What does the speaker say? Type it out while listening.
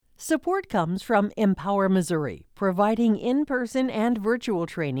Support comes from Empower Missouri, providing in-person and virtual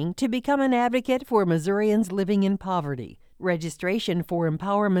training to become an advocate for Missourians living in poverty. Registration for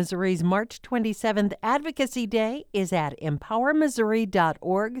Empower Missouri's March 27th Advocacy Day is at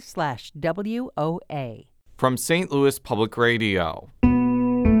empowermissouri.org/WOA. From St. Louis Public Radio.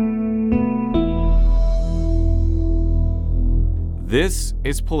 This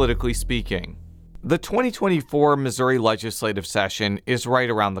is Politically Speaking. The 2024 Missouri legislative session is right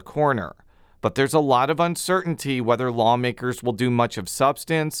around the corner, but there's a lot of uncertainty whether lawmakers will do much of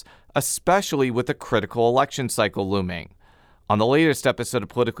substance, especially with the critical election cycle looming. On the latest episode of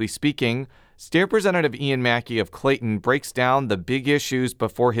Politically Speaking, State Representative Ian Mackey of Clayton breaks down the big issues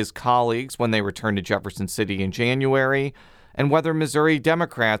before his colleagues when they return to Jefferson City in January, and whether Missouri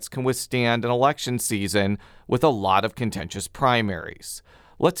Democrats can withstand an election season with a lot of contentious primaries.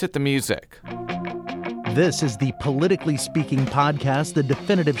 Let's hit the music. This is the Politically Speaking podcast, the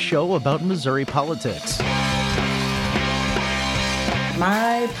definitive show about Missouri politics.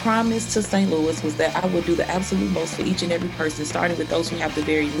 My promise to St. Louis was that I would do the absolute most for each and every person, starting with those who have the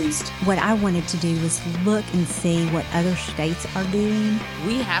very least. What I wanted to do was look and see what other states are doing.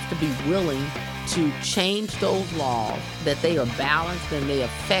 We have to be willing to change those laws, that they are balanced and they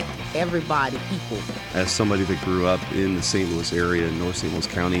affect everybody equally. As somebody that grew up in the St. Louis area, in North St. Louis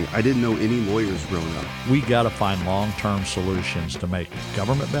County, I didn't know any lawyers growing up. We got to find long-term solutions to make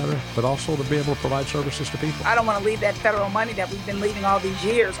government better, but also to be able to provide services to people. I don't want to leave that federal money that we've been leaving all these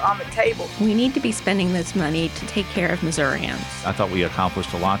years on the table. We need to be spending this money to take care of Missourians. I thought we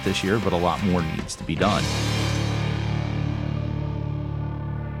accomplished a lot this year, but a lot more needs to be done.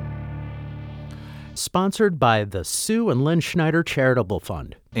 Sponsored by the Sue and Lynn Schneider Charitable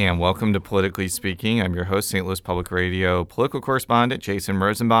Fund. And welcome to Politically Speaking. I'm your host, St. Louis Public Radio political correspondent Jason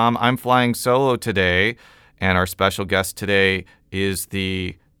Rosenbaum. I'm flying solo today, and our special guest today is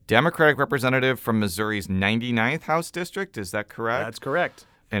the Democratic representative from Missouri's 99th House District. Is that correct? That's correct.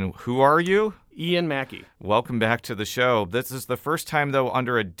 And who are you? Ian Mackey. Welcome back to the show. This is the first time, though,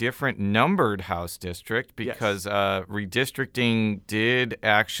 under a different numbered House district because redistricting did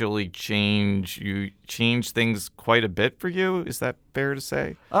actually change. You changed things quite a bit for you. Is that fair to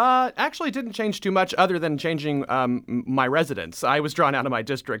say? Actually, it didn't change too much other than changing my residence. I was drawn out of my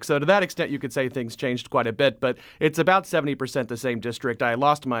district. So to that extent, you could say things changed quite a bit. But it's about 70% the same district. I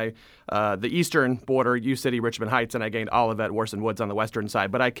lost my the eastern border, U City, Richmond Heights, and I gained Olivette, Warson Woods on the western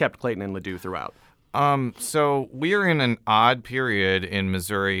side. But I kept Clayton and Ladue throughout. So we are in an odd period in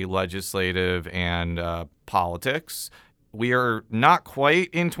Missouri legislative and politics. We are not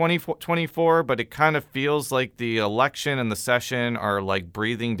quite in 2024, but it kind of feels like the election and the session are like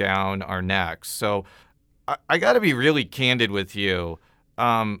breathing down our necks. So I got to be really candid with you.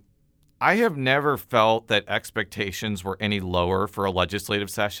 I have never felt that expectations were any lower for a legislative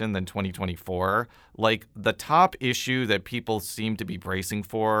session than 2024. Like the top issue that people seem to be bracing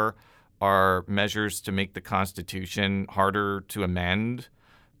for are measures to make the Constitution harder to amend,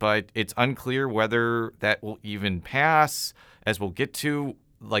 but it's unclear whether that will even pass. As we'll get to,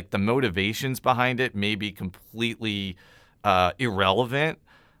 like the motivations behind it may be completely irrelevant.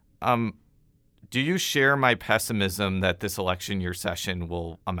 Do you share my pessimism that this election year session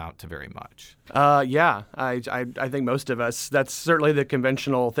will amount to very much? Yeah, I think most of us, that's certainly the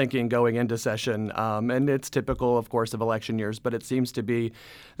conventional thinking going into session. And it's typical, of course, of election years, but it seems to be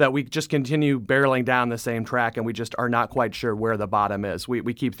that we just continue barreling down the same track and we just are not quite sure where the bottom is.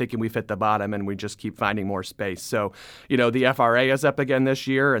 We keep thinking we've hit the bottom and we just keep finding more space. So, the FRA is up again this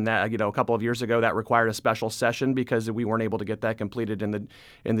year, and that, a couple of years ago that required a special session because we weren't able to get that completed in the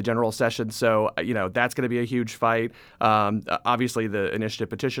general session. So, that's going to be a huge fight. Obviously, the initiative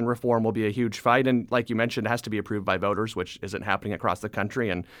petition reform will be a huge fight. And like you mentioned, it has to be approved by voters, which isn't happening across the country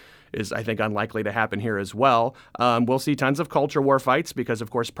and is, I think, unlikely to happen here as well. We'll see tons of culture war fights because,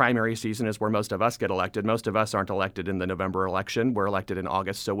 of course, primary season is where most of us get elected. Most of us aren't elected in the November election. We're elected in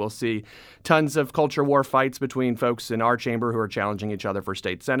August. So we'll see tons of culture war fights between folks in our chamber who are challenging each other for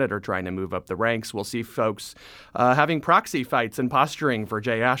state senate or trying to move up the ranks. We'll see folks having proxy fights and posturing for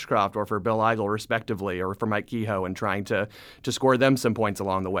Jay Ashcroft or for Bill Eigel, respectively, or for Mike Kehoe and trying to score them some points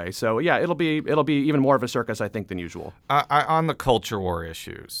along the way. So, yeah, it'll be even more of a circus, I think, than usual. On the culture war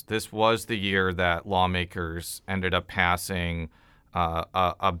issues, this was the year that lawmakers ended up passing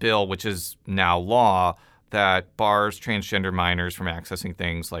a bill, which is now law, that bars transgender minors from accessing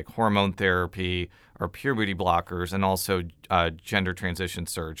things like hormone therapy or puberty blockers and also gender transition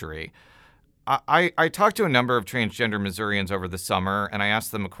surgery. I talked to a number of transgender Missourians over the summer, and I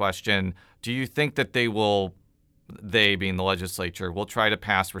asked them a question. Do you think that they being the legislature, will try to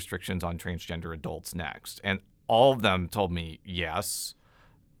pass restrictions on transgender adults next? And all of them told me yes.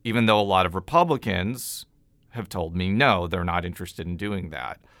 even though a lot of Republicans have told me no, they're not interested in doing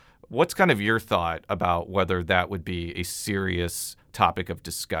that. What's kind of your thought about whether that would be a serious topic of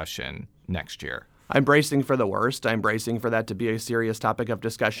discussion next year? I'm bracing for the worst. I'm bracing for that to be a serious topic of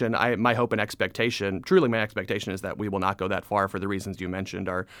discussion. My hope and expectation, truly my expectation, is that we will not go that far for the reasons you mentioned.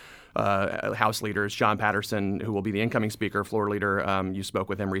 Our House leaders, John Patterson, who will be the incoming speaker, floor leader, you spoke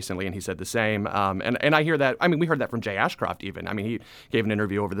with him recently, and he said the same. And I hear that. I mean, we heard that from Jay Ashcroft even. I mean, he gave an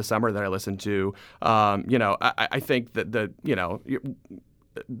interview over the summer that I listened to. I think that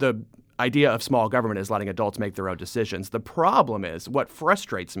the idea of small government is letting adults make their own decisions. The problem is, what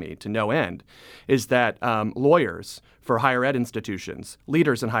frustrates me to no end, is that lawyers for higher ed institutions,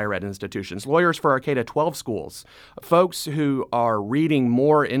 leaders in higher ed institutions, lawyers for our K-12 schools, folks who are reading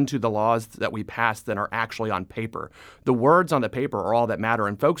more into the laws that we pass than are actually on paper. The words on the paper are all that matter,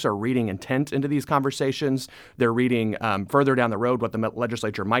 and folks are reading intent into these conversations. They're reading further down the road what the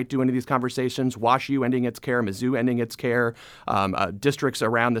legislature might do into these conversations. WashU ending its care, Mizzou ending its care, districts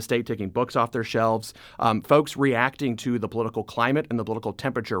around the state taking books off their shelves, folks reacting to the political climate and the political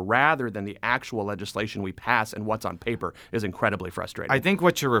temperature rather than the actual legislation we pass and what's on paper is incredibly frustrating. I think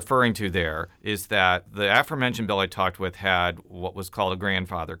what you're referring to there is that the aforementioned bill I talked with had what was called a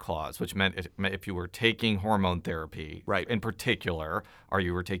grandfather clause, which meant if you were taking hormone therapy, right, in particular, or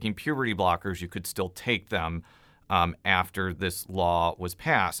you were taking puberty blockers, you could still take them after this law was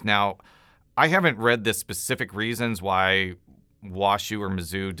passed. Now, I haven't read the specific reasons why WashU or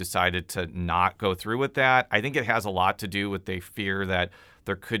Mizzou decided to not go through with that. I think it has a lot to do with they fear that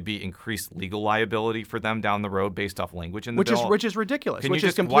there could be increased legal liability for them down the road based off language in the bill. Which is ridiculous, which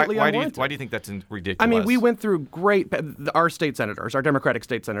is completely unwarranted. Why do you think that's ridiculous? I mean, we went through our state senators, our Democratic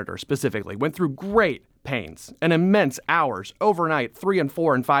state senators specifically, went through great pains and immense hours overnight, 3 and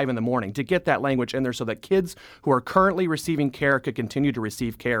 4 and 5 in the morning, to get that language in there so that kids who are currently receiving care could continue to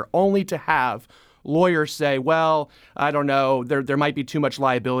receive care, only to have lawyers say, well, I don't know, there might be too much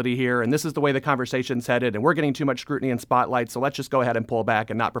liability here, and this is the way the conversation's headed, and we're getting too much scrutiny and spotlight, so let's just go ahead and pull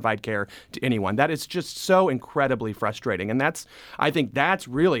back and not provide care to anyone. That is just so incredibly frustrating, and I think that's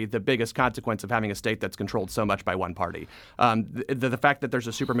really the biggest consequence of having a state that's controlled so much by one party. The fact that there's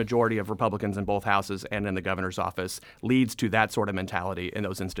a supermajority of Republicans in both houses and in the governor's office leads to that sort of mentality in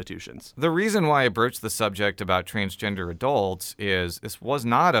those institutions. The reason why I broached the subject about transgender adults is this was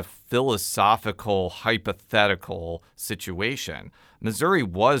not a philosophical, hypothetical situation. Missouri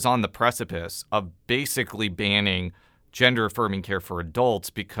was on the precipice of basically banning gender-affirming care for adults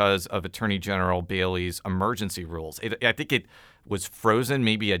because of Attorney General Bailey's emergency rules. I think it was frozen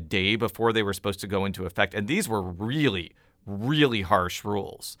maybe a day before they were supposed to go into effect, and these were really, really harsh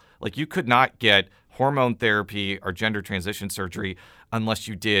rules. Like, you could not get hormone therapy or gender transition surgery unless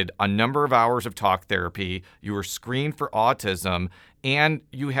you did a number of hours of talk therapy, you were screened for autism, and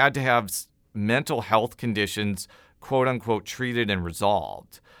you had to have mental health conditions, quote unquote, treated and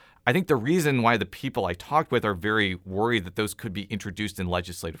resolved. I think the reason why the people I talked with are very worried that those could be introduced in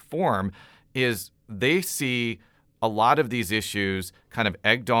legislative form is they see a lot of these issues kind of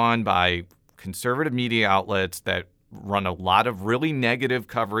egged on by conservative media outlets that run a lot of really negative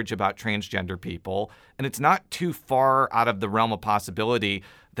coverage about transgender people. And it's not too far out of the realm of possibility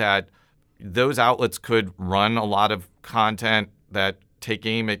that those outlets could run a lot of content that take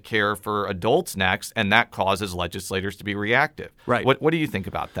aim at care for adults next, and that causes legislators to be reactive. Right. What do you think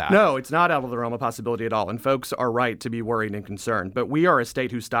about that? No, it's not out of the realm of possibility at all, and folks are right to be worried and concerned. But we are a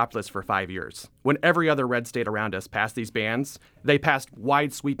state who stopped this for 5 years. When every other red state around us passed these bans, they passed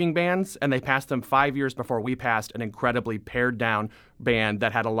wide sweeping bans, and they passed them 5 years before we passed an incredibly pared down ban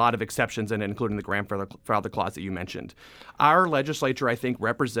that had a lot of exceptions in it, including the grandfather clause that you mentioned. Our legislature, I think,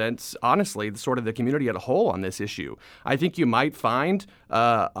 represents, honestly, sort of the community as a whole on this issue. I think you might find,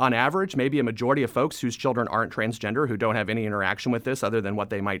 on average, maybe a majority of folks whose children aren't transgender, who don't have any interaction with this other than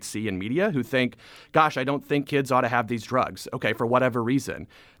what they might see in media, who think, gosh, I don't think kids ought to have these drugs, okay, for whatever reason.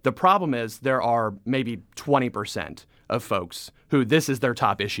 The problem is there are maybe 20% of folks who this is their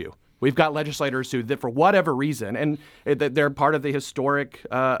top issue. We've got legislators who, for whatever reason, and they're part of the historic,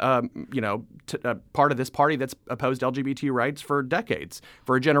 part of this party that's opposed LGBT rights for decades,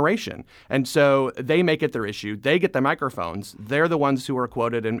 for a generation. And so they make it their issue. They get the microphones. They're the ones who are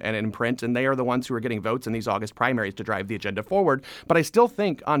quoted and in print, and they are the ones who are getting votes in these August primaries to drive the agenda forward. But I still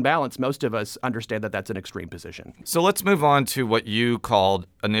think, on balance, most of us understand that that's an extreme position. So let's move on to what you called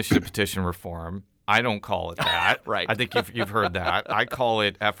initiative petition reform. I don't call it that. Right. I think you've heard that. I call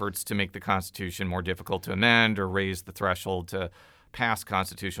it efforts to make the Constitution more difficult to amend or raise the threshold to pass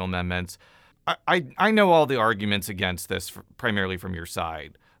constitutional amendments. I know all the arguments against this, primarily from your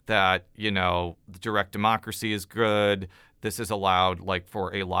side, that, direct democracy is good, This has allowed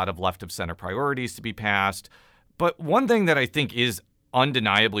for a lot of left of center priorities to be passed. But one thing that I think is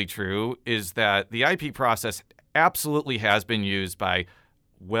undeniably true is that the IP process absolutely has been used by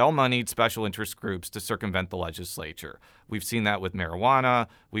well-moneyed special interest groups to circumvent the legislature. We've seen that with marijuana.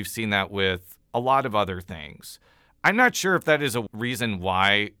 We've seen that with a lot of other things. I'm not sure if that is a reason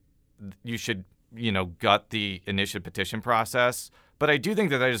why you should, gut the initiative petition process, but I do think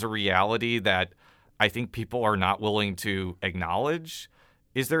that is a reality that I think people are not willing to acknowledge.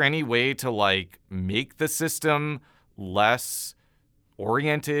 Is there any way to make the system less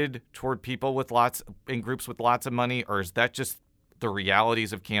oriented toward people in groups with lots of money, or is that just the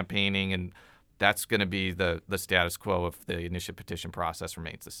realities of campaigning and that's going to be the status quo if the initiative petition process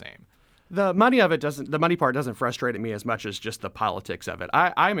remains the same? The money part doesn't frustrate me as much as just the politics of it.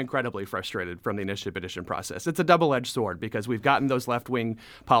 I'm incredibly frustrated from the initiative petition process. It's a double-edged sword because we've gotten those left-wing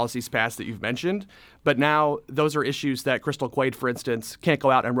policies passed that you've mentioned, but now those are issues that Crystal Quaid, for instance, can't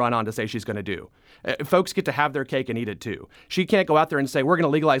go out and run on to say she's going to do. Folks get to have their cake and eat it too. She can't go out there and say, we're going to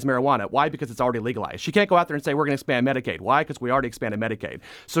legalize marijuana. Why? Because it's already legalized. She can't go out there and say, we're going to expand Medicaid. Why? Because we already expanded Medicaid.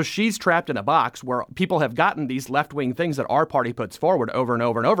 So she's trapped in a box where people have gotten these left-wing things that our party puts forward over and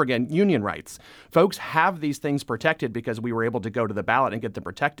over and over again, union rights. Folks have these things protected because we were able to go to the ballot and get them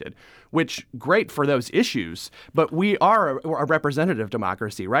protected, which great for those issues, but we are a representative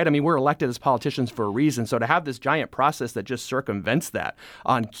democracy, right? I mean, we're elected as politicians for a reason. So to have this giant process that just circumvents that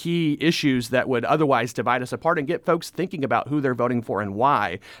on key issues that would otherwise divide us apart and get folks thinking about who they're voting for and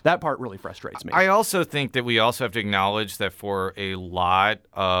why, that part really frustrates me. I also think that we also have to acknowledge that for a lot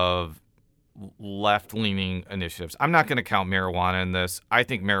of left-leaning initiatives. I'm not going to count marijuana in this. I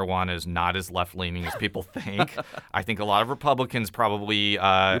think marijuana is not as left-leaning as people think. I think a lot of Republicans probably,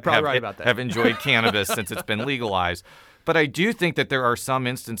 have enjoyed cannabis since it's been legalized. But I do think that there are some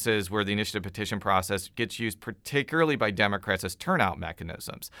instances where the initiative petition process gets used particularly by Democrats as turnout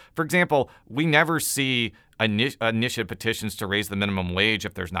mechanisms. For example, we never see initiative petitions to raise the minimum wage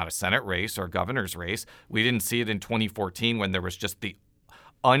if there's not a Senate race or a governor's race. We didn't see it in 2014 when there was just the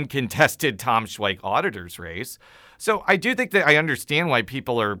uncontested Tom Schweik auditor's race. So I do think that I understand why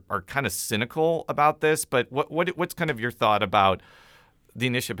people are kind of cynical about this, but what's kind of your thought about the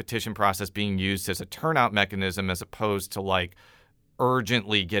initiative petition process being used as a turnout mechanism as opposed to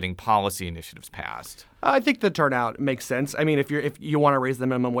urgently getting policy initiatives passed? I think the turnout makes sense. I mean, if you want to raise the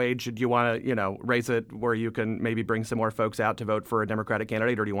minimum wage, do you want to, raise it where you can maybe bring some more folks out to vote for a Democratic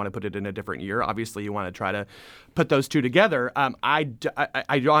candidate, or do you want to put it in a different year? Obviously, you want to try to put those two together. I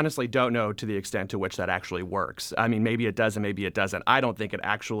honestly don't know to the extent to which that actually works. I mean, maybe it does and maybe it doesn't. I don't think it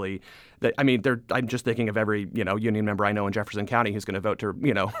actually. I'm just thinking of every union member I know in Jefferson County who's going to vote to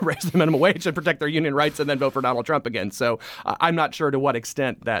raise the minimum wage and protect their union rights and then vote for Donald Trump again. So I'm not sure to what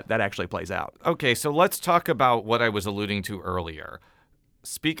extent that actually plays out. Okay, so let's talk about what I was alluding to earlier.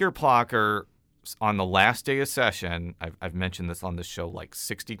 Speaker Plocher, on the last day of session, I've mentioned this on this show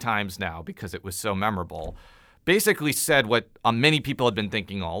 60 times now because it was so memorable, basically said what many people had been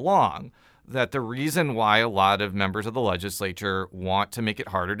thinking all along, that the reason why a lot of members of the legislature want to make it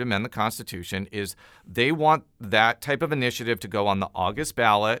harder to amend the Constitution is they want that type of initiative to go on the August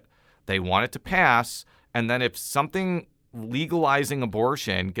ballot. They want it to pass. And then if something legalizing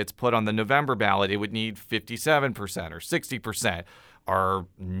abortion gets put on the November ballot, it would need 57% or 60% or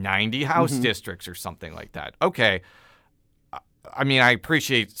 90 House districts or something like that. Okay. I mean, I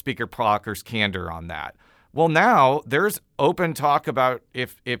appreciate Speaker Plocher's candor on that. Well, now there's open talk about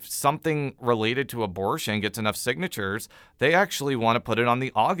if something related to abortion gets enough signatures, they actually want to put it on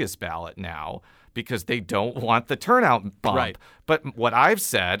the August ballot now because they don't want the turnout bump. Right. But what I've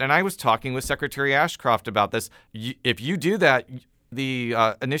said, and I was talking with Secretary Ashcroft about this, if you do that, the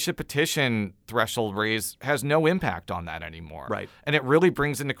initiative petition threshold raise has no impact on that anymore. Right. And it really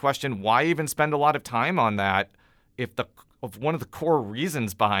brings into question why even spend a lot of time on that if one of the core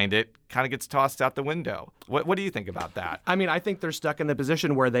reasons behind it kind of gets tossed out the window. What do you think about that? I mean, I think they're stuck in the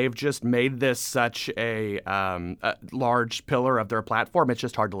position where they've just made this such a large pillar of their platform. It's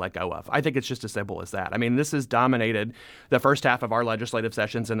just hard to let go of. I think it's just as simple as that. I mean, this has dominated the first half of our legislative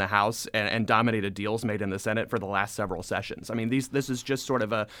sessions in the House and dominated deals made in the Senate for the last several sessions. I mean, this is just sort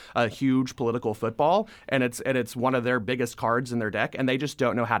of a huge political football, and it's one of their biggest cards in their deck, and they just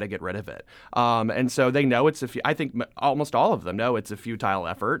don't know how to get rid of it. And so they know I think almost all of them know it's a futile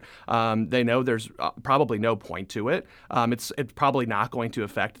effort. They know there's probably no point to it. It's probably not going to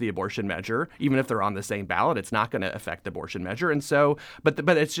affect the abortion measure, even if they're on the same ballot. It's not going to affect the abortion measure, and so, but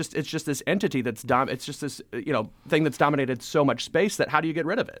it's just this entity it's just this thing that's dominated so much space that how do you get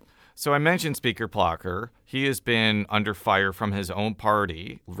rid of it? So I mentioned Speaker Plocher. He has been under fire from his own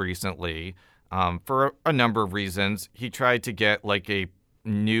party recently for a number of reasons. He tried to get like a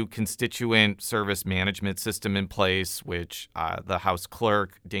new constituent service management system in place, which the House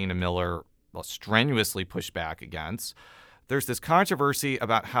clerk, Dana Miller, strenuously pushed back against. There's this controversy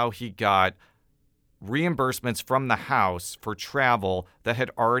about how he got reimbursements from the House for travel that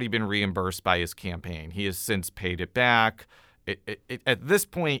had already been reimbursed by his campaign. He has since paid it back. At this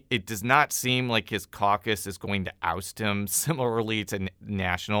point, it does not seem like his caucus is going to oust him, similarly to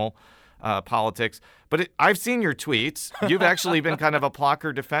national politics. But I've seen your tweets. You've actually been kind of a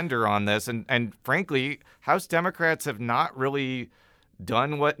Plocker defender on this. And frankly, House Democrats have not really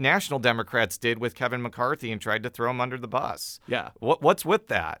done what national Democrats did with Kevin McCarthy and tried to throw him under the bus. Yeah. What's with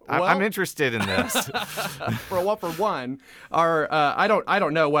that? Well, I'm interested in this. For one, I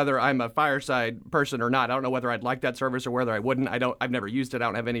don't know whether I'm a fireside person or not. I don't know whether I'd like that service or whether I wouldn't. I've never used it. I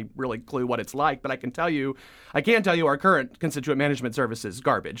don't have any really clue what it's like. But I can tell you our current constituent management service is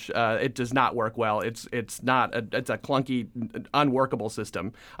garbage. It does not work well. It's a clunky, unworkable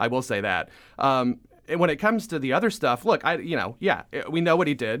system. I will say that. When it comes to the other stuff, look, we know what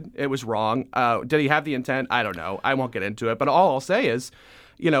he did. It was wrong. Did he have the intent? I don't know. I won't get into it. But all I'll say is,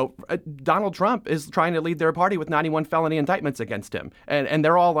 Donald Trump is trying to lead their party with 91 felony indictments against him, and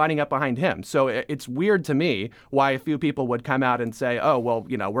they're all lining up behind him. So it's weird to me why a few people would come out and say, oh, well,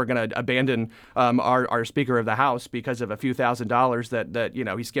 we're going to abandon our Speaker of the House because of a few $1,000s that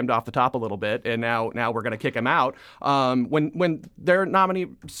he skimmed off the top a little bit, and now we're going to kick him out. When their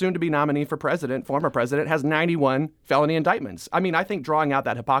soon-to-be nominee for president, former president, has 91 felony indictments. I mean, I think drawing out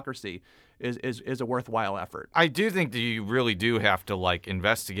that hypocrisy is a worthwhile effort. I do think that you really do have to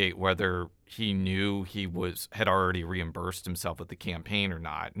investigate whether he knew he had already reimbursed himself with the campaign or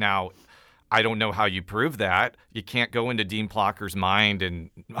not. Now, I don't know how you prove that. You can't go into Dean Plocker's mind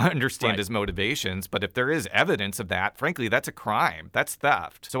and understand his motivations, but if there is evidence of that, frankly, that's a crime. That's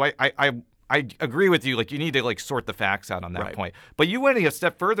theft. So I agree with you. You need to sort the facts out on that point. But you went a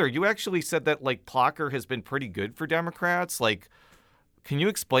step further. You actually said that Plocker has been pretty good for Democrats. Can you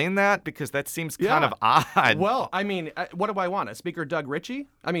explain that? Because that seems kind of odd. Well, I mean, what do I want? A Speaker Doug Ritchie?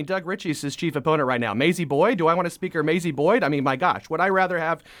 I mean, Doug Ritchie's his chief opponent right now. Maisie Boyd? Do I want a Speaker Maisie Boyd? I mean, my gosh, would I rather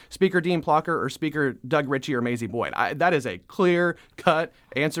have Speaker Dean Plocker or Speaker Doug Ritchie or Maisie Boyd? That is a clear-cut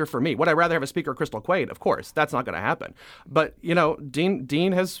answer for me. Would I rather have a Speaker Crystal Quaid? Of course, that's not going to happen. But,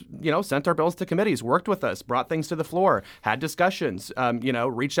 Dean has, sent our bills to committees, worked with us, brought things to the floor, had discussions,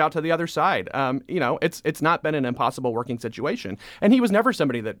 reached out to the other side. It's not been an impossible working situation. And he was never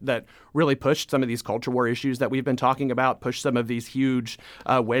somebody that really pushed some of these culture war issues that we've been talking about, pushed some of these huge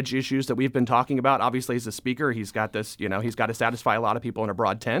wedge issues that we've been talking about. Obviously, as a speaker, he's got this, he's got to satisfy a lot of people in a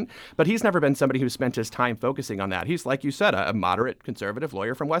broad tent, but he's never been somebody who spent his time focusing on that. He's, like you said, a moderate conservative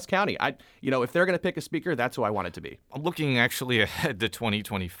lawyer from West County. If they're going to pick a speaker, that's who I want it to be. I'm looking actually ahead to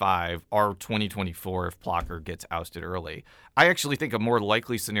 2025 or 2024 if Plocker gets ousted early. I actually think a more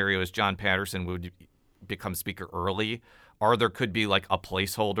likely scenario is John Patterson would become speaker early, or there could be a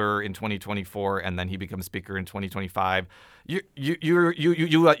placeholder in 2024 and then he becomes speaker in 2025. Who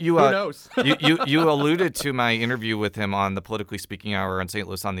knows? you alluded to my interview with him on the Politically Speaking Hour on St.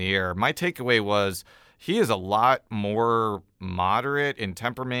 Louis on the Air. My takeaway was he is a lot more moderate in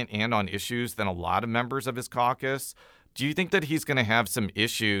temperament and on issues than a lot of members of his caucus. Do you think that he's going to have some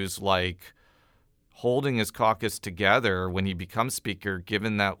issues holding his caucus together when he becomes speaker,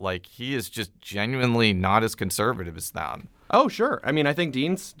 given that he is just genuinely not as conservative as them? Oh, sure. I mean, I think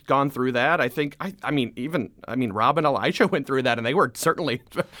Dean's gone through that. I think, Rob and Elijah went through that, and they were certainly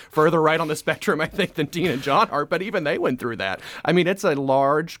further right on the spectrum, I think, than Dean and John are, but even they went through that. I mean, it's a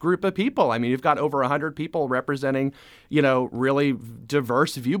large group of people. I mean, you've got over 100 people representing, really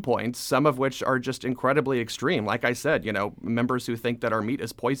diverse viewpoints, some of which are just incredibly extreme. Like I said, members who think that our meat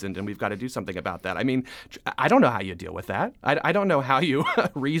is poisoned and we've got to do something about that. I mean, I don't know how you deal with that. I don't know how you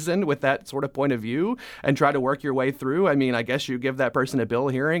reason with that sort of point of view and try to work your way through. I mean, I guess you give that person a bill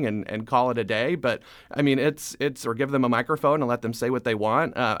hearing and call it a day, but I mean, or give them a microphone and let them say what they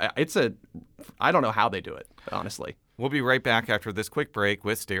want. I don't know how they do it, honestly. We'll be right back after this quick break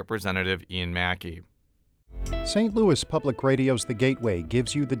with State Representative Ian Mackey. St. Louis Public Radio's The Gateway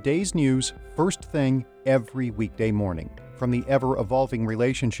gives you the day's news first thing every weekday morning. From the ever-evolving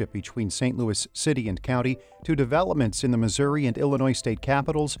relationship between St. Louis City and County to developments in the Missouri and Illinois state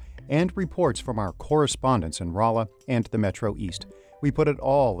capitals and reports from our correspondents in Rolla and the Metro East. We put it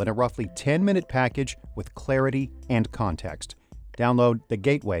all in a roughly 10-minute package with clarity and context. Download The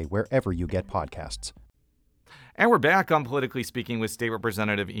Gateway wherever you get podcasts. And we're back on Politically Speaking with State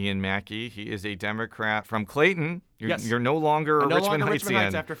Representative Ian Mackey. He is a Democrat from Clayton. You're no longer a Richmond Heights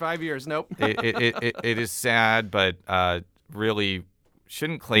after 5 years. Nope. It is sad, but really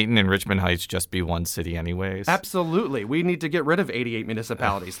shouldn't Clayton and Richmond Heights just be one city anyways? Absolutely. We need to get rid of 88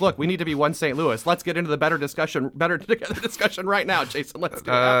 municipalities. Look, we need to be one St. Louis. Let's get into the better together discussion right now, Jason. Let's do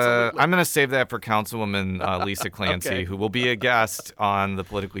it. Absolutely. I'm going to save that for Councilwoman Lisa Clancy, Okay. who will be a guest on the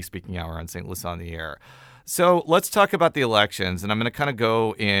Politically Speaking Hour on St. Louis on the Air. So let's talk about the elections, and I'm going to kind of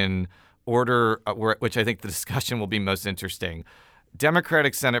go in order, which I think the discussion will be most interesting.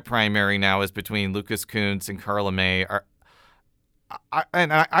 Democratic Senate primary now is between Lucas Kunce and Carla May. I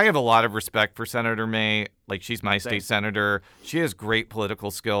have a lot of respect for Senator May. Like, she's my state senator. She has great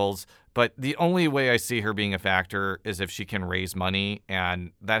political skills, but the only way I see her being a factor is if she can raise money,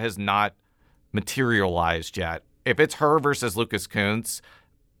 and that has not materialized yet. If it's her versus Lucas Kunce,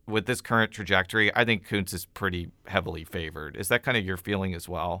 with this current trajectory, I think Kunce is pretty heavily favored. Is that kind of your feeling as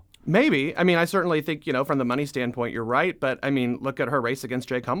well? Maybe. I mean, I certainly think, from the money standpoint, you're right. But, I mean, look at her race against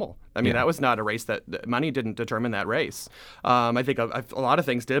Jake Hummel. I mean, that was not a race that money didn't determine that race. I think a lot of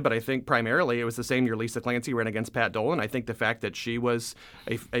things did, but I think primarily it was the same year Lisa Clancy ran against Pat Dolan. I think the fact that she was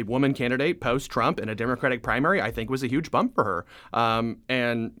a woman candidate post-Trump in a Democratic primary, I think was a huge bump for her.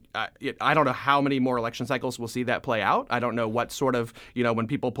 And I don't know how many more election cycles we'll see that play out. I don't know what sort of, when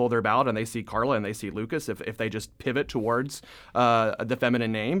people pull their ballot and they see Carla and they see Lucas, if they just pivot towards the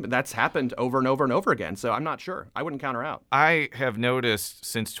feminine name. That's happened over and over and over again. So I'm not sure. I wouldn't count her out. I have noticed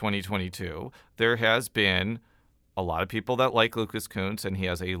since 2022, there has been a lot of people that like Lucas Kunce, and he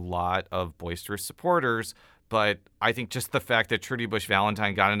has a lot of boisterous supporters. But I think just the fact that Trudy Bush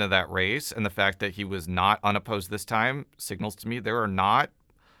Valentine got into that race and the fact that he was not unopposed this time signals to me there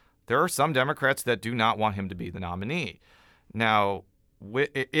are some Democrats that do not want him to be the nominee. Now,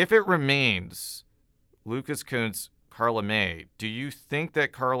 if it remains Lucas Kunce, Carla May, do you think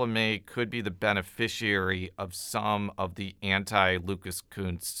that Carla May could be the beneficiary of some of the anti-Lucas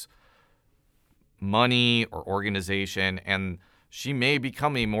Kunce money or organization, and she may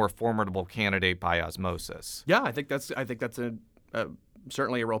become a more formidable candidate by osmosis? Yeah, I think that's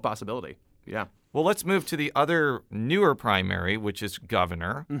certainly a real possibility. Yeah. Well, let's move to the other newer primary, which is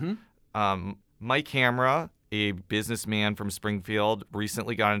governor. Mm-hmm. Mike Hamra, a businessman from Springfield,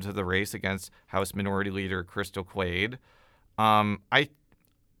 recently got into the race against House Minority Leader Crystal Quaid. I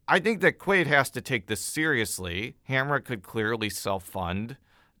think that Quaid has to take this seriously. Hamra could clearly self-fund,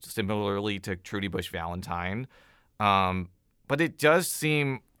 similarly to Trudy Bush Valentine. But it does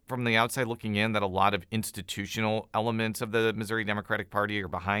seem from the outside looking in that a lot of institutional elements of the Missouri Democratic Party are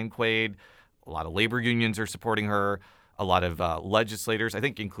behind Quaid. A lot of labor unions are supporting her. A lot of legislators, I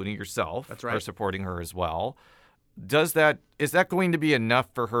think including yourself, are supporting her as well. Is that going to be enough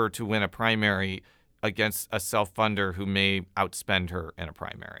for her to win a primary against a self-funder who may outspend her in a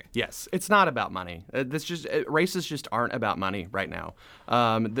primary? Yes, it's not about money. Races just aren't about money right now.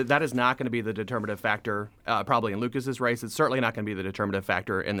 That is not going to be the determinative factor probably in Lucas's race. It's certainly not going to be the determinative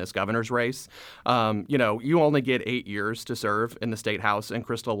factor in this governor's race. You only get 8 years to serve in the state house, and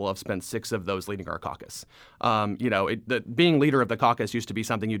Crystal will have spent 6 of those leading our caucus. Being leader of the caucus used to be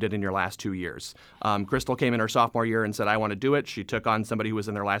something you did in your last 2 years. Crystal came in her sophomore year and said, I want to do it. She took on somebody who was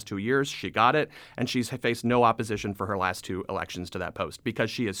in their last 2 years. She got it, and she's faced no opposition for her last 2 elections to that post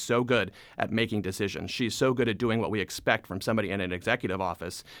because she is so good at making decisions. She's so good at doing what we expect from somebody in an executive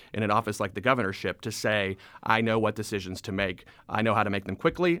office, in an office like the governorship, to say, I know what decisions to make. I know how to make them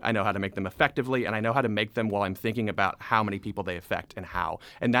quickly. I know how to make them effectively. And I know how to make them while I'm thinking about how many people they affect and how.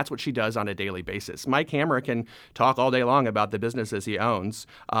 And that's what she does on a daily basis. Mike Hamra can talk all day long about the businesses he owns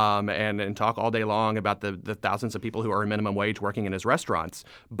and talk all day long about the thousands of people who are minimum wage working in his restaurants.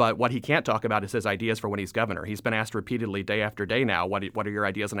 But what he can't talk about is his ideas for when he's governor. He's been asked repeatedly day after day now, what are your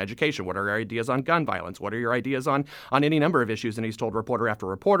ideas on education? What are your ideas on gun violence? What are your ideas on any number of issues? And he's told reporter after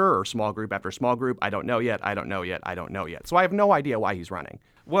reporter or small group after small group, I don't know yet, I don't know yet, I don't know yet. So I have no idea why he's running.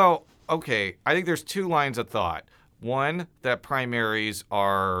 Well, okay, I think there's 2 lines of thought. One, that primaries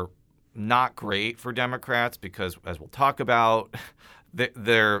are not great for Democrats because, as we'll talk about,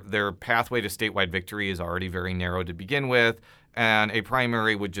 their pathway to statewide victory is already very narrow to begin with, and a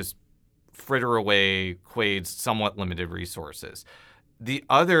primary would just fritter away Quaid's somewhat limited resources. The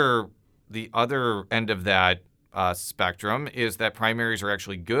other end of that spectrum is that primaries are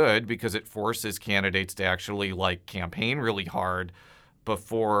actually good because it forces candidates to actually campaign really hard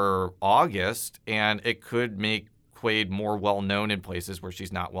before August, and it could make Quaid more well-known in places where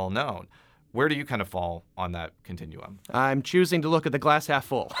she's not well-known. Where do you kind of fall on that continuum? I'm choosing to look at the glass half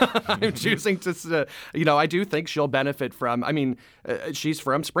full. I'm choosing to, I do think she'll benefit from, she's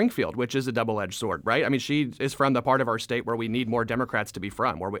from Springfield, which is a double-edged sword, right? I mean, she is from the part of our state where we need more Democrats to be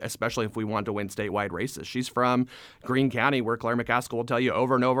from, especially if we want to win statewide races. She's from Greene County, where Claire McCaskill will tell you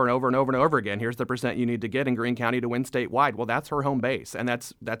over and over and over and over and over again, here's the percent you need to get in Greene County to win statewide. Well, that's her home base, and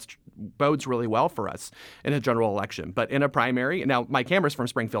that's bodes really well for us in a general election. But in a primary, now my camera's from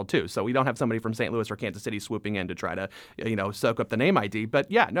Springfield too, so we don't have somebody from St. Louis or Kansas City swooping in to try to, soak up the name ID. But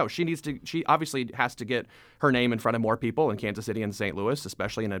yeah, no, she obviously has to get her name in front of more people in Kansas City and St. Louis,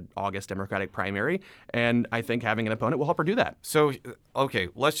 especially in an August Democratic primary. And I think having an opponent will help her do that. So, okay,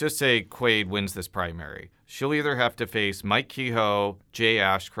 let's just say Quaid wins this primary. She'll either have to face Mike Kehoe, Jay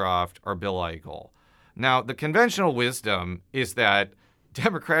Ashcroft, or Bill Eigel. Now, the conventional wisdom is that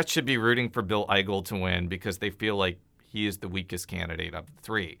Democrats should be rooting for Bill Eigel to win because they feel like he is the weakest candidate of the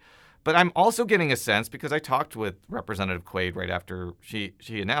three. But I'm also getting a sense, because I talked with Representative Quaid right after she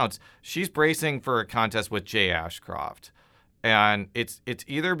announced, she's bracing for a contest with Jay Ashcroft. And it's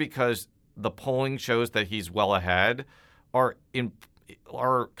either because the polling shows that he's well ahead or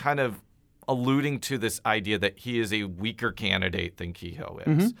kind of alluding to this idea that he is a weaker candidate than Kehoe is.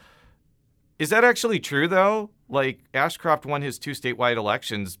 Mm-hmm. Is that actually true, though? Like, Ashcroft won his 2 statewide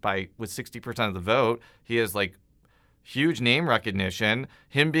elections with 60% of the vote. He has, huge name recognition.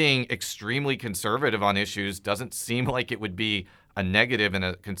 Him being extremely conservative on issues doesn't seem like it would be a negative in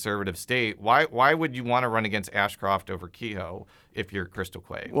a conservative state. Why would you want to run against Ashcroft over Kehoe if you're Crystal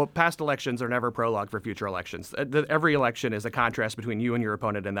Quaid? Well, past elections are never prologue for future elections. Every election is a contrast between you and your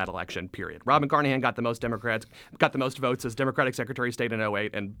opponent in that election, period. Robin Carnahan got the most votes as Democratic Secretary of State in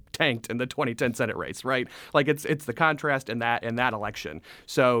 2008 and tanked in the 2010 Senate race, right? It's the contrast in that election.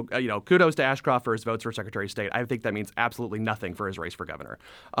 So, kudos to Ashcroft for his votes for Secretary of State. I think that means absolutely nothing for his race for governor.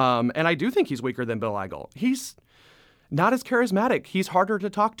 And I do think he's weaker than Bill Eigel. He's not as charismatic. He's harder to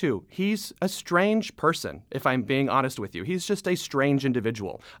talk to. He's a strange person, if I'm being honest with you. He's just a strange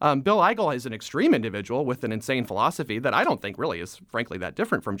individual. Bill Eigel is an extreme individual with an insane philosophy that I don't think really is, frankly, that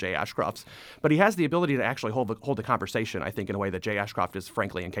different from Jay Ashcroft's. But he has the ability to actually hold the conversation, I think, in a way that Jay Ashcroft is,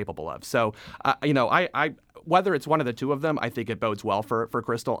 frankly, incapable of. So, whether it's one of the two of them, I think it bodes well for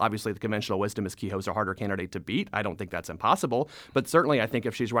Crystal. Obviously, the conventional wisdom is Kehoe's a harder candidate to beat. I don't think that's impossible. But certainly, I think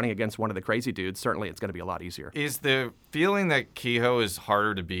if she's running against one of the crazy dudes, certainly it's going to be a lot easier. Is the feeling that Kehoe is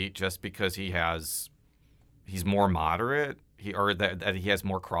harder to beat just because he's more moderate, that he has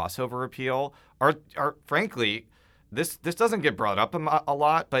more crossover appeal, or frankly, this doesn't get brought up a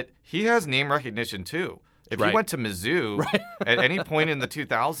lot, but he has name recognition too. If you went to Mizzou at any point in the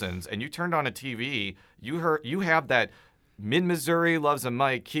 2000s and you turned on a TV, you have that Mid-Missouri loves a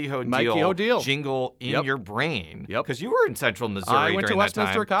Mike Kehoe deal jingle in your brain. Yep. Because you were in Central Missouri I went to during that time.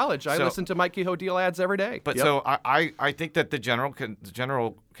 Westminster College. I listened to Mike Kehoe deal ads every day. But so I think that the general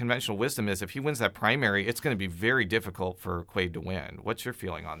conventional wisdom is if he wins that primary, it's going to be very difficult for Quaid to win. What's your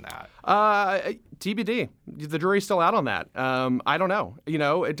feeling on that? TBD. The jury's still out on that. I don't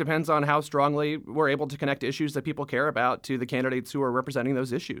know. It depends on how strongly we're able to connect issues that people care about to the candidates who are representing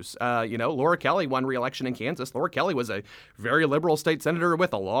those issues. Laura Kelly won re-election in Kansas. Laura Kelly was a very liberal state senator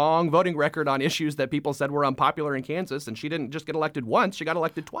with a long voting record on issues that people said were unpopular in Kansas, and she didn't just get elected once, she got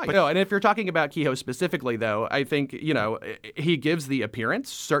elected twice. And if you're talking about Kehoe specifically, though, I think, he gives the appearance,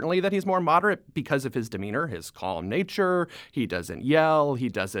 certainly, that he's more moderate because of his demeanor, his calm nature. He doesn't yell. He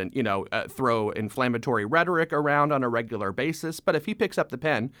doesn't, throw inflammatory rhetoric around on a regular basis. But if he picks up the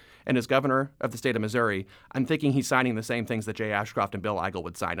pen and is governor of the state of Missouri, I'm thinking he's signing the same things that Jay Ashcroft and Bill Eigel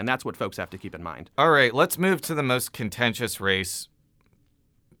would sign, and that's what folks have to keep in mind. All right, let's move to the most contentious race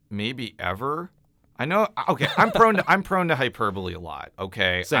maybe ever. I know. Okay, I'm prone to hyperbole a lot.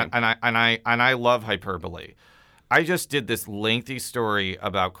 Okay, Same. And I love hyperbole. I just did this lengthy story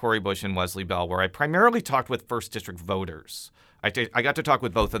about Cori Bush and Wesley Bell, where I primarily talked with first district voters. I got to talk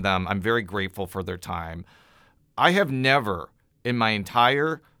with both of them. I'm very grateful for their time. I have never, in my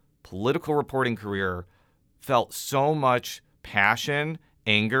entire political reporting career, felt so much passion,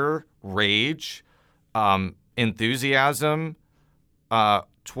 anger, rage, enthusiasm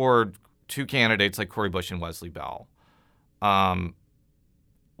toward two candidates like Cori Bush and Wesley Bell. Not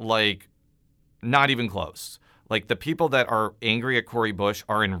even close. Like, the people that are angry at Cori Bush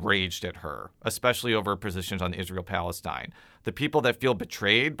are enraged at her, especially over positions on Israel-Palestine. The people that feel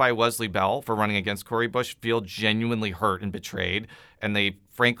betrayed by Wesley Bell for running against Cori Bush feel genuinely hurt and betrayed, and they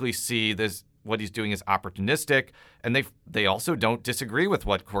frankly see what he's doing is opportunistic, and they also don't disagree with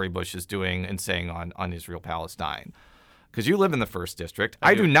what Cori Bush is doing and saying on Israel-Palestine. because you live in the 1st District.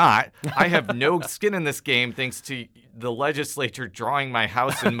 I do not. I have no skin in this game thanks to the legislature drawing my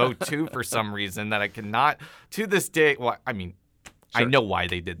house in Mo 2 for some reason that I cannot, to this day, well, I mean, sure. I know why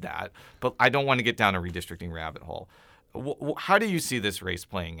they did that, but I don't want to get down a redistricting rabbit hole. How do you see this race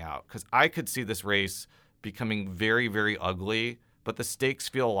playing out? Because I could see this race becoming very, very ugly, but the stakes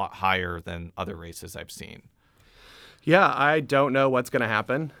feel a lot higher than other races I've seen. Yeah, I don't know what's going to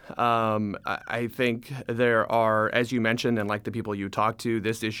happen. I think there are, as you mentioned, and like the people you talk to,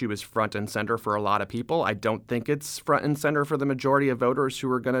 this issue is front and center for a lot of people. I don't think it's front and center for the majority of voters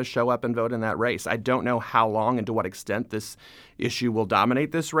who are going to show up and vote in that race. I don't know how long and to what extent this issue will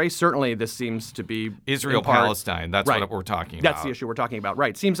dominate this race. Certainly, this seems to be Israel-Palestine. That's right. what we're talking about. That's the issue we're talking about.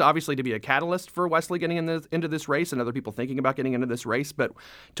 Right. Seems obviously to be a catalyst for Wesley getting into this race and other people thinking about getting into this race. But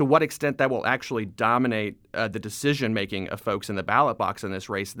to what extent that will actually dominate the decision-making of folks in the ballot box in this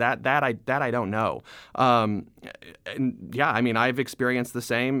race, that I don't know. And yeah, I mean, I've experienced the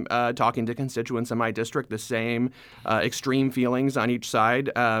same talking to constituents in my district, the same extreme feelings on each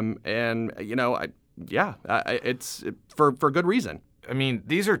side. And, you know, it's for good reason. I mean,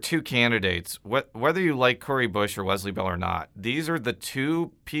 these are two candidates. Whether you like Cori Bush or Wesley Bell or not, these are the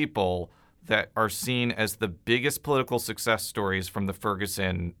two people that are seen as the biggest political success stories from the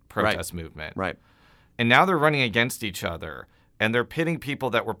Ferguson protest movement. Right. And now they're running against each other, and they're pitting people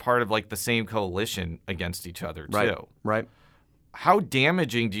that were part of like the same coalition against each other too. Right. How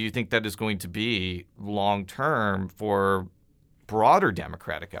damaging do you think that is going to be long term for broader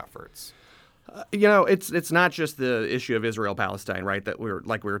Democratic efforts? You know, it's not just the issue of Israel-Palestine, right, that we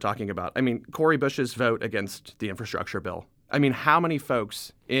were talking about. I mean, Cori Bush's vote against the infrastructure bill. I mean, how many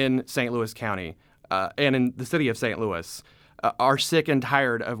folks in St. Louis County and in the city of St. Louis are sick and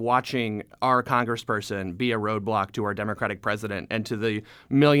tired of watching our congressperson be a roadblock to our Democratic president and to the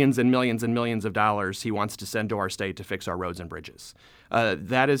millions and millions and millions of dollars he wants to send to our state to fix our roads and bridges.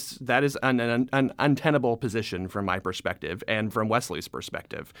 That is an untenable position from my perspective and from Wesley's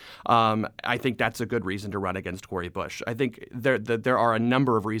perspective. I think that's a good reason to run against Cori Bush. I think there are a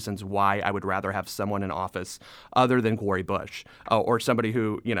number of reasons why I would rather have someone in office other than Cori Bush or somebody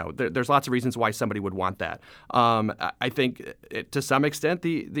who, you know, there's lots of reasons why somebody would want that. I think to some extent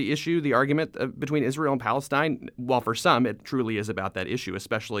the issue, the argument between Israel and Palestine, well, for some, it truly is about that issue,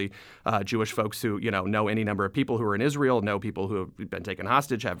 especially Jewish folks who, you know any number of people who are in Israel, know people who have been taken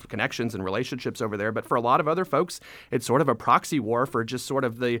hostage, have connections and relationships over there. But for a lot of other folks, it's sort of a proxy war for just sort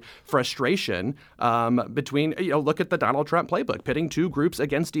of the frustration between, look at the Donald Trump playbook, pitting two groups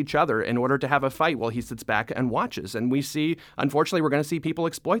against each other in order to have a fight while he sits back and watches. And we see, unfortunately, we're going to see people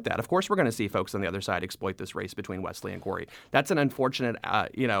exploit that. Of course, we're going to see folks on the other side exploit this race between Wesley and Cori. That's an unfortunate,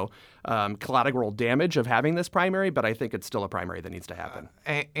 collateral damage of having this primary, but I think it's still a primary that needs to happen.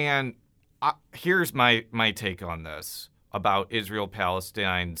 Here's my take on this about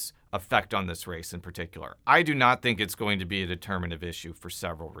Israel-Palestine's effect on this race in particular. I do not think it's going to be a determinative issue for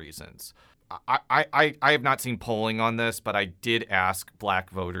several reasons. I have not seen polling on this, but I did ask black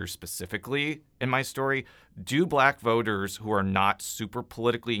voters specifically in my story, do black voters who are not super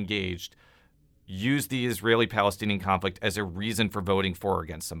politically engaged use the Israeli-Palestinian conflict as a reason for voting for or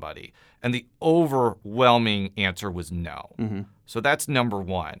against somebody? And the overwhelming answer was no. Mm-hmm. So that's number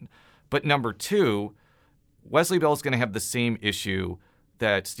one. But number two, Wesley Bell is going to have the same issue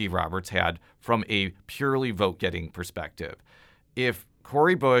that Steve Roberts had from a purely vote-getting perspective. If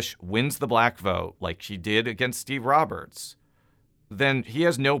Cori Bush wins the black vote like she did against Steve Roberts, then he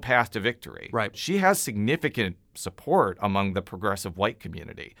has no path to victory. Right. She has significant support among the progressive white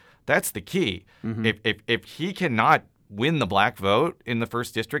community. That's the key. Mm-hmm. If he cannot win the black vote in the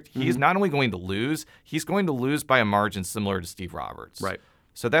 1st District, he's not only going to lose, he's going to lose by a margin similar to Steve Roberts. Right.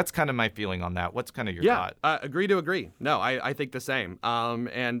 So that's kind of my feeling on that. What's kind of your thought? Agree to agree. No, I think the same.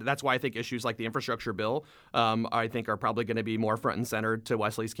 And that's why I think issues like the infrastructure bill, I think are probably going to be more front and center to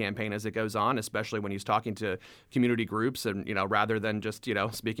Wesley's campaign as it goes on, especially when he's talking to community groups and, rather than just,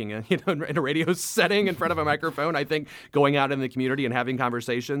 speaking in a radio setting in front of a microphone. I think going out in the community and having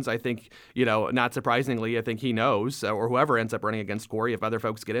conversations, I think, not surprisingly, I think he knows, or whoever ends up running against Cori, if other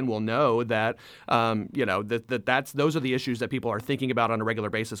folks get in, will know that, those are the issues that people are thinking about on a regular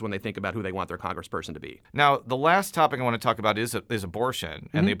basis when they think about who they want their congressperson to be. Now, the last topic I want to talk about is abortion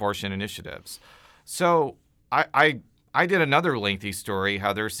and the abortion initiatives. So I did another lengthy story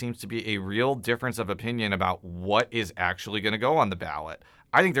how there seems to be a real difference of opinion about what is actually going to go on the ballot.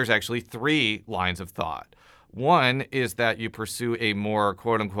 I think there's actually 3 lines of thought. One is that you pursue a more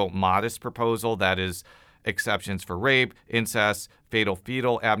quote-unquote modest proposal that is exceptions for rape, incest, fatal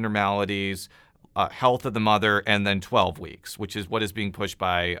fetal abnormalities, health of the mother, and then 12 weeks, which is what is being pushed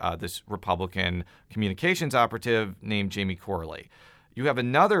by this Republican communications operative named Jamie Corley. You have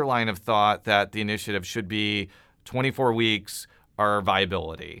another line of thought that the initiative should be 24 weeks or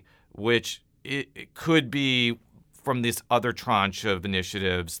viability, which it could be from this other tranche of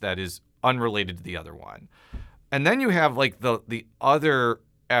initiatives that is unrelated to the other one. And then you have like the other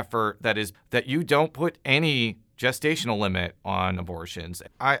effort that you don't put any gestational limit on abortions.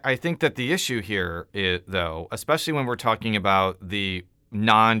 I think that the issue here is, though, especially when we're talking about the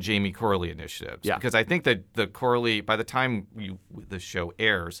non-Jamie Corley initiatives, because I think that the Corley, by the time the show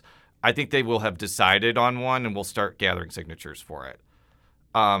airs, I think they will have decided on one and we'll start gathering signatures for it.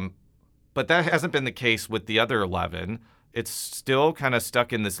 But that hasn't been the case with the other 11. It's still kind of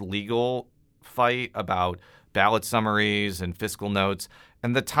stuck in this legal fight about ballot summaries and fiscal notes.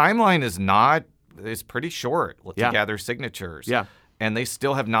 And the timeline is pretty short to gather signatures. Yeah. And they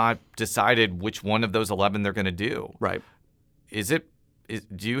still have not decided which one of those 11 they're going to do. Right.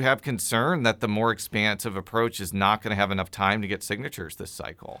 Do you have concern that the more expansive approach is not going to have enough time to get signatures this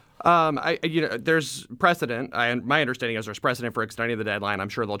cycle? There's precedent. My understanding is there's precedent for extending the deadline. I'm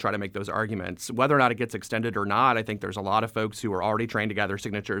sure they'll try to make those arguments. Whether or not it gets extended or not, I think there's a lot of folks who are already trained to gather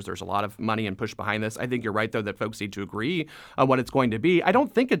signatures. There's a lot of money and push behind this. I think you're right, though, that folks need to agree on what it's going to be. I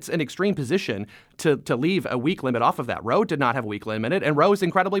don't think it's an extreme position to leave a week limit off of that. Roe did not have a week limit, and Roe is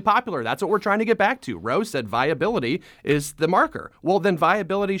incredibly popular. That's what we're trying to get back to. Roe said viability is the marker. Well, then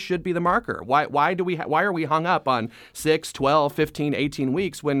viability should be the marker. Why are we hung up on 6, 12, 15, 18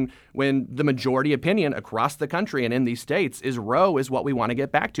 weeks when the majority opinion across the country and in these states is Roe is what we want to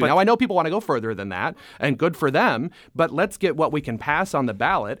get back to? Now, I know people want to go further than that, and good for them, but let's get what we can pass on the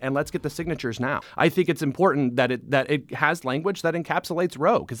ballot, and let's get the signatures now. I think it's important that it has language that encapsulates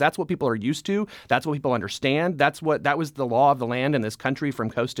Roe, because that's what people are used to. That's what people understand. That was the law of the land in this country from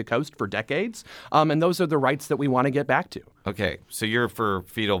coast to coast for decades, and those are the rights that we want to get back to. Okay, so you're for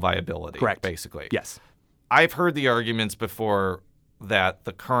fetal viability, correct? Basically, yes. I've heard the arguments before that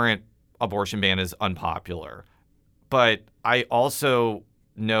the current abortion ban is unpopular, but I also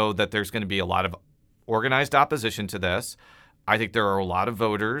know that there's going to be a lot of organized opposition to this. I think there are a lot of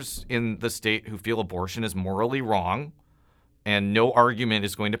voters in the state who feel abortion is morally wrong, and no argument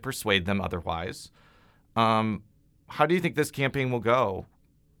is going to persuade them otherwise. How do you think this campaign will go?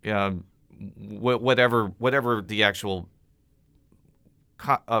 Whatever the actual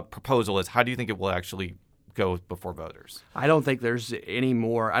proposal is, how do you think it will actually go before voters? I don't think there's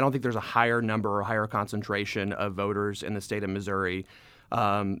a higher number or higher concentration of voters in the state of Missouri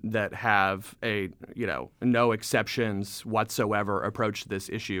that have a no exceptions whatsoever approach to this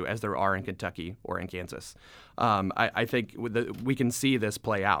issue as there are in Kentucky or in Kansas. I think we can see this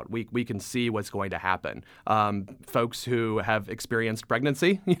play out. We can see what's going to happen. Folks who have experienced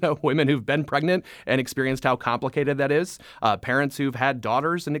pregnancy, women who've been pregnant and experienced how complicated that is, parents who've had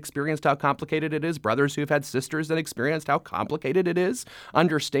daughters and experienced how complicated it is, brothers who've had sisters and experienced how complicated it is,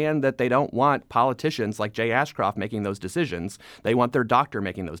 understand that they don't want politicians like Jay Ashcroft making those decisions. They want their doctor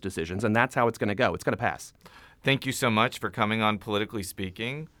making those decisions, and that's how it's going to go. It's going to pass. Thank you so much for coming on Politically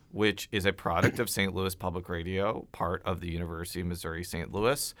Speaking, which is a product of St. Louis Public Radio, part of the University of Missouri St.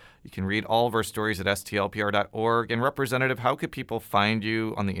 Louis. You can read all of our stories at stlpr.org. And Representative, how could people find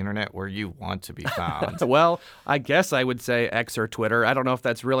you on the internet where you want to be found? Well, I guess I would say X or Twitter. I don't know if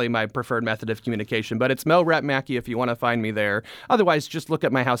that's really my preferred method of communication, but it's Mel Rep Mackey if you want to find me there. Otherwise, just look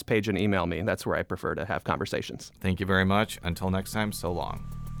at my house page and email me. That's where I prefer to have conversations. Thank you very much. Until next time, so long.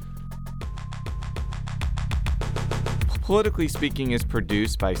 Politically Speaking is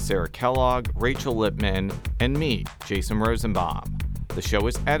produced by Sarah Kellogg, Rachel Lippman, and me, Jason Rosenbaum. The show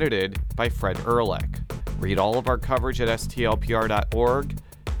is edited by Fred Ehrlich. Read all of our coverage at stlpr.org.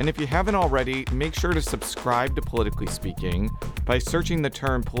 And if you haven't already, make sure to subscribe to Politically Speaking by searching the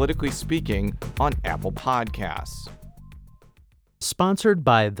term Politically Speaking on Apple Podcasts. Sponsored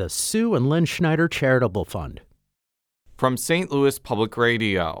by the Sue and Lynn Schneider Charitable Fund. From St. Louis Public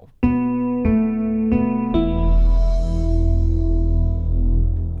Radio.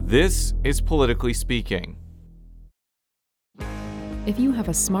 This is Politically Speaking. If you have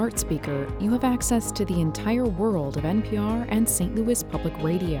a smart speaker, you have access to the entire world of NPR and St. Louis Public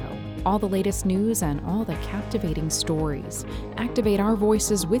Radio. All the latest news and all the captivating stories. Activate our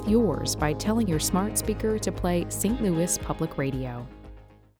voices with yours by telling your smart speaker to play St. Louis Public Radio.